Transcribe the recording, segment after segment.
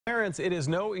Parents, it is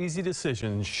no easy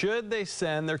decision should they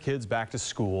send their kids back to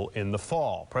school in the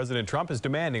fall. President Trump is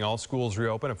demanding all schools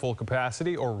reopen at full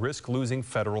capacity or risk losing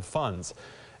federal funds.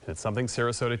 And it's something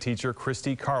Sarasota teacher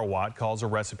Christy Carwatt calls a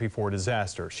recipe for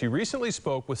disaster. She recently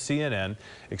spoke with CNN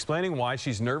explaining why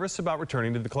she's nervous about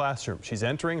returning to the classroom. She's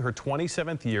entering her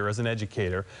 27th year as an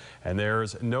educator, and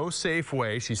there's no safe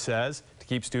way, she says, to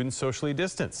keep students socially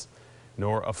distanced,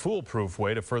 nor a foolproof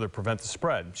way to further prevent the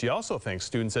spread. She also thinks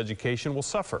students' education will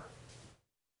suffer.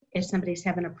 If somebody's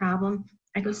having a problem,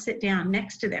 I go sit down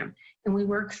next to them and we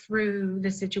work through the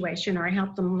situation, or I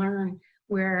help them learn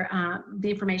where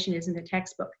the information is in the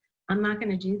textbook. I'm not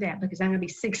going to do that because I'm going to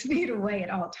be 6 feet away at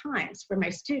all times for my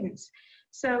students.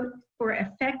 So for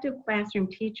effective classroom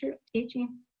teaching,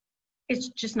 it's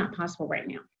just not possible right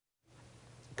now.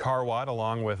 Carwatt,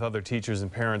 along with other teachers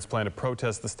and parents, plan to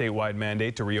protest the statewide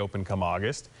mandate to reopen come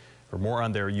August. For more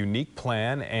on their unique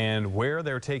plan and where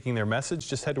they're taking their message,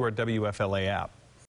 just head to our WFLA app.